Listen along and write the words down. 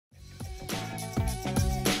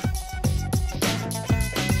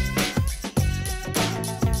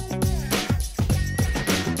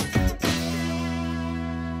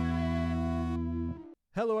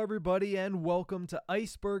Hello, everybody, and welcome to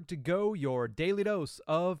Iceberg to Go, your daily dose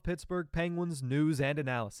of Pittsburgh Penguins news and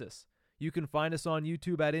analysis. You can find us on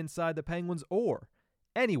YouTube at Inside the Penguins or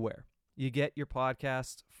anywhere you get your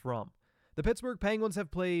podcasts from. The Pittsburgh Penguins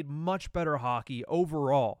have played much better hockey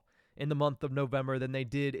overall in the month of November than they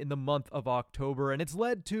did in the month of October, and it's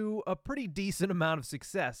led to a pretty decent amount of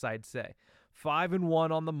success, I'd say.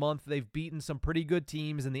 5-1 on the month. They've beaten some pretty good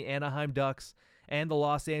teams in the Anaheim Ducks and the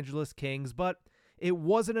Los Angeles Kings, but it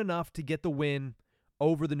wasn't enough to get the win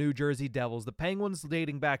over the New Jersey Devils. The Penguins,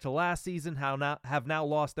 dating back to last season, have now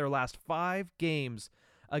lost their last 5 games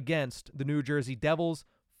against the New Jersey Devils,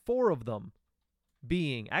 all 5 of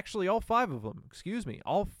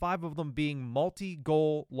them being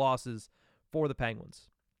multi-goal losses for the Penguins.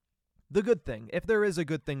 The good thing, if there is a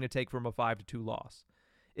good thing to take from a 5-2 loss,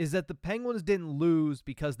 is that the Penguins didn't lose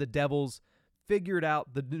because the Devils figured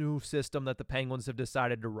out the new system that the Penguins have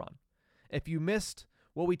decided to run. If you missed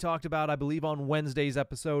what we talked about, I believe on Wednesday's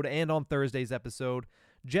episode and on Thursday's episode,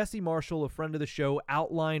 Jesse Marshall, a friend of the show,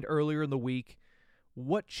 outlined earlier in the week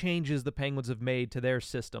what changes the Penguins have made to their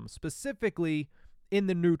system, specifically in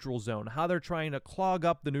the neutral zone, how they're trying to clog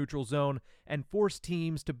up the neutral zone and force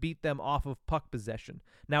teams to beat them off of puck possession.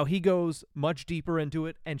 Now, he goes much deeper into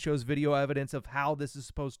it and shows video evidence of how this is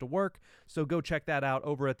supposed to work, so go check that out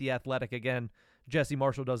over at The Athletic. Again, Jesse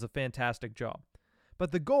Marshall does a fantastic job.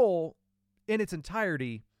 But the goal in its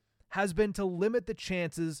entirety has been to limit the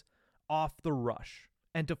chances off the rush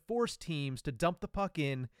and to force teams to dump the puck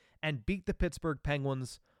in and beat the Pittsburgh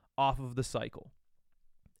Penguins off of the cycle.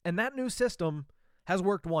 And that new system has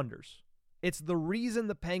worked wonders. It's the reason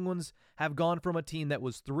the Penguins have gone from a team that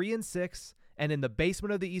was 3-6 and in the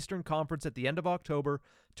basement of the Eastern Conference at the end of October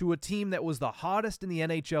to a team that was the hottest in the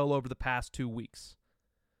NHL over the past 2 weeks.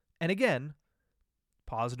 And again,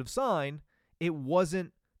 positive sign, it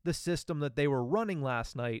wasn't the system that they were running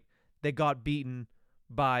last night that got beaten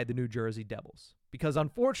by the New Jersey Devils. Because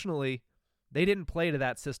unfortunately, they didn't play to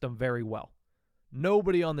that system very well.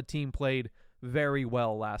 Nobody on the team played very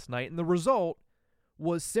well last night, and the result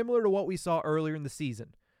was similar to what we saw earlier in the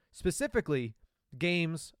season. Specifically,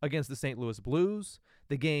 games against the St. Louis Blues,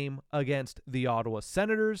 the game against the Ottawa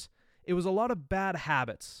Senators. It was a lot of bad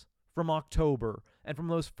habits from October and from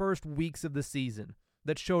those first weeks of the season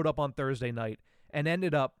that showed up on Thursday night and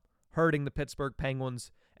ended up hurting the Pittsburgh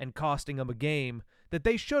Penguins and costing them a game that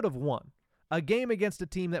they should have won. A game against a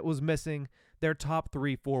team that was missing their top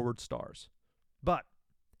 3 forward stars. But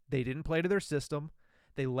they didn't play to their system.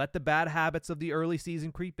 They let the bad habits of the early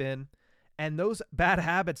season creep in, and those bad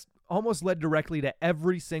habits almost led directly to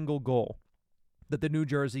every single goal that the New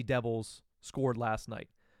Jersey Devils scored last night.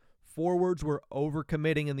 Forwards were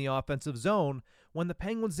overcommitting in the offensive zone when the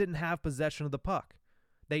Penguins didn't have possession of the puck.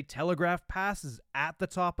 They telegraphed passes at the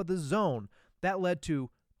top of the zone. That led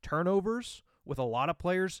to turnovers with a lot of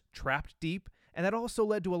players trapped deep, and that also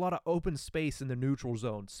led to a lot of open space in the neutral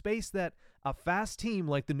zone, space that a fast team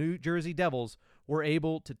like the New Jersey Devils were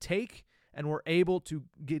able to take and were able to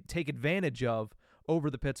take advantage of over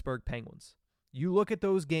the Pittsburgh Penguins. You look at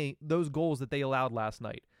those goals that they allowed last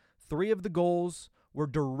night. 3 of the goals were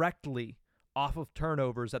directly off of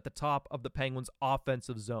turnovers at the top of the Penguins'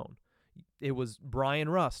 offensive zone. It was Brian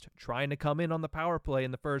Rust trying to come in on the power play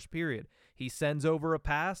in the first period. He sends over a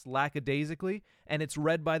pass lackadaisically, and it's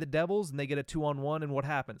read by the Devils, and they get a 2-on-1, and what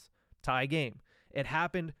happens? Tie game. It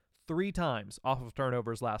happened 3 times off of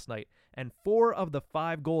turnovers last night, and 4 of the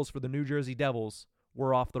 5 goals for the New Jersey Devils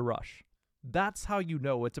were off the rush. That's how you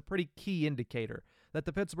know it's a pretty key indicator that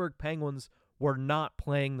the Pittsburgh Penguins were not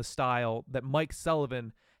playing the style that Mike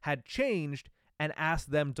Sullivan had changed and asked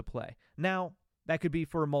them to play. Now, that could be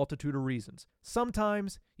for a multitude of reasons.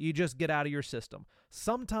 Sometimes you just get out of your system.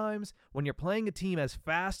 Sometimes when you're playing a team as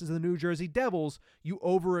fast as the New Jersey Devils, you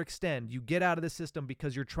overextend. You get out of the system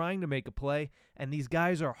because you're trying to make a play, and these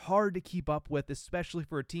guys are hard to keep up with, especially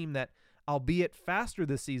for a team that, albeit faster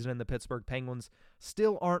this season than the Pittsburgh Penguins,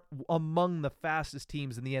 still aren't among the fastest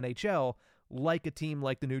teams in the NHL like a team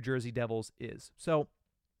like the New Jersey Devils is. So,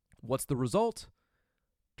 what's the result?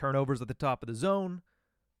 Turnovers at the top of the zone.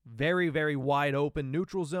 Very, very wide open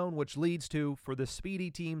neutral zone, which leads to, for the speedy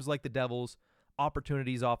teams like the Devils,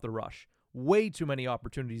 opportunities off the rush. Way too many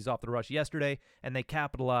opportunities off the rush yesterday, and they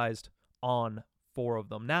capitalized on 4 of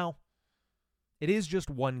them. Now, it is just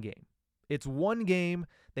one game. It's one game.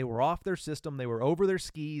 They were off their system. They were over their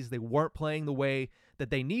skis. They weren't playing the way that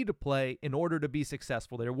they need to play in order to be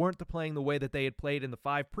successful. They weren't playing the way that they had played in the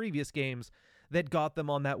 5 previous games that got them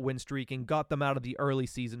on that win streak and got them out of the early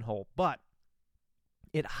season hole. But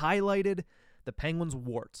it highlighted the Penguins'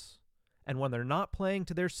 warts. And when they're not playing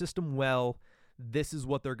to their system well, this is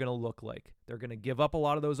what they're going to look like. They're going to give up a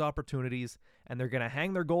lot of those opportunities, and they're going to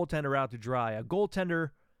hang their goaltender out to dry, a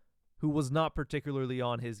goaltender who was not particularly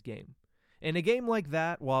on his game. In a game like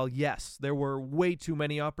that, while yes, there were way too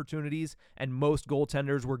many opportunities and most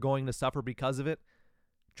goaltenders were going to suffer because of it,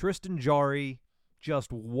 Tristan Jarry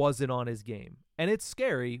just wasn't on his game. And it's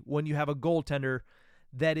scary when you have a goaltender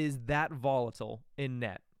that is that volatile in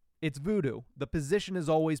net. It's voodoo. The position has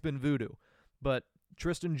always been voodoo. But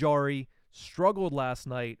Tristan Jarry struggled last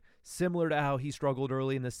night, similar to how he struggled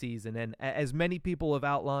early in the season. And as many people have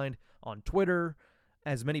outlined on Twitter,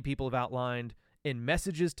 as many people have outlined in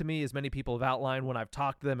messages to me, as many people have outlined when I've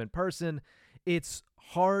talked to them in person, it's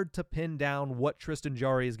hard to pin down what Tristan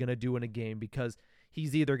Jarry is going to do in a game because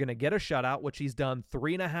he's either going to get a shutout, which he's done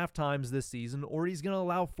 3.5 times this season, or he's going to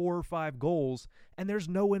allow 4 or 5 goals, and there's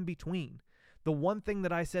no in between. The one thing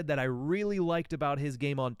that I said that I really liked about his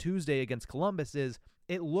game on Tuesday against Columbus is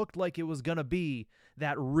it looked like it was going to be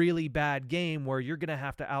that really bad game where you're going to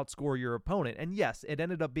have to outscore your opponent. And yes, it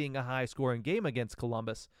ended up being a high-scoring game against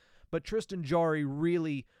Columbus, but Tristan Jarry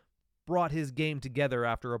really brought his game together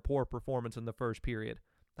after a poor performance in the first period.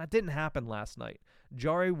 That didn't happen last night.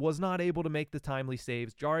 Jarry was not able to make the timely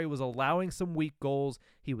saves. Jarry was allowing some weak goals.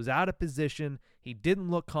 He was out of position. He didn't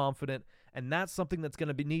look confident, and that's something that's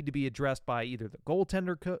going to need to be addressed by either the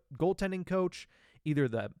goaltending coach, either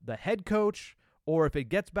the head coach, or if it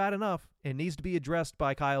gets bad enough, it needs to be addressed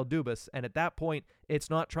by Kyle Dubas. And at that point, it's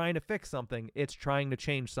not trying to fix something. It's trying to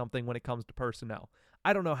change something when it comes to personnel.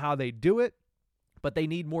 I don't know how they do it, but they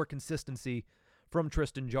need more consistency from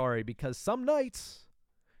Tristan Jarry because some nights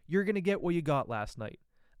you're going to get what you got last night.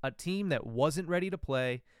 A team that wasn't ready to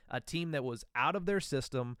play, a team that was out of their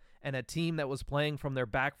system, and a team that was playing from their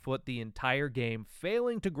back foot the entire game,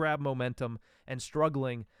 failing to grab momentum and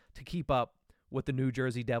struggling to keep up with the New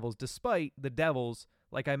Jersey Devils, despite the Devils,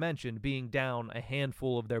 like I mentioned, being down a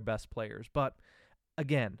handful of their best players. But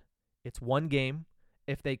again, it's one game.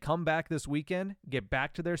 If they come back this weekend, get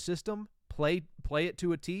back to their system, play it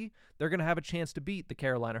to a T, they're going to have a chance to beat the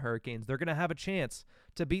Carolina Hurricanes. They're going to have a chance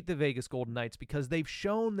to beat the Vegas Golden Knights because they've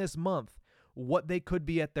shown this month what they could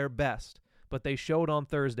be at their best. But they showed on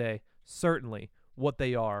Thursday, certainly, what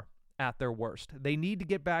they are at their worst. They need to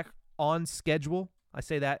get back on schedule. I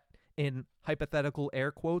say that in hypothetical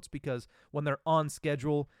air quotes because when they're on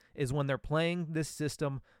schedule is when they're playing this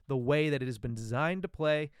system the way that it has been designed to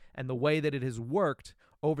play and the way that it has worked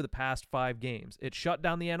over the past 5 games. It shut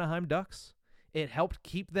down the Anaheim Ducks. It helped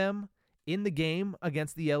keep them in the game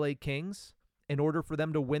against the LA Kings in order for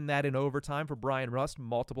them to win that in overtime for Brian Rust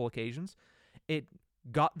multiple occasions. It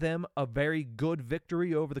got them a very good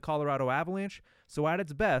victory over the Colorado Avalanche. So at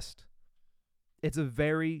its best, it's a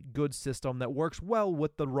very good system that works well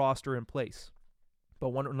with the roster in place. But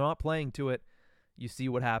when we're not playing to it, you see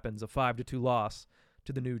what happens, a 5-2 loss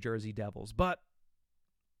to the New Jersey Devils. But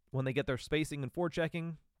when they get their spacing and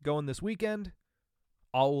forechecking going this weekend,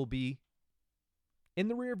 all will be in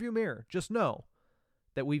the rearview mirror. Just know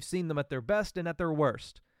that we've seen them at their best and at their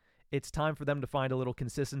worst. It's time for them to find a little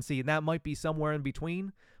consistency, and that might be somewhere in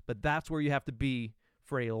between, but that's where you have to be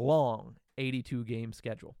for a long 82-game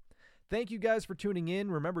schedule. Thank you guys for tuning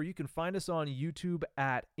in. Remember, you can find us on YouTube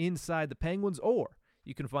at Inside the Penguins, or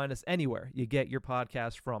you can find us anywhere you get your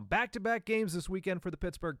podcast from. Back-to-back games this weekend for the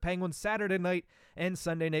Pittsburgh Penguins. Saturday night and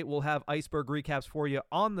Sunday night, we'll have iceberg recaps for you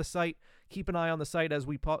on the site. Keep an eye on the site as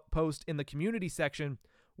we post in the community section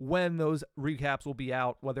when those recaps will be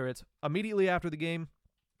out, whether it's immediately after the game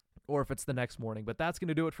or if it's the next morning. But that's going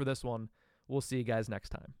to do it for this one. We'll see you guys next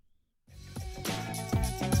time.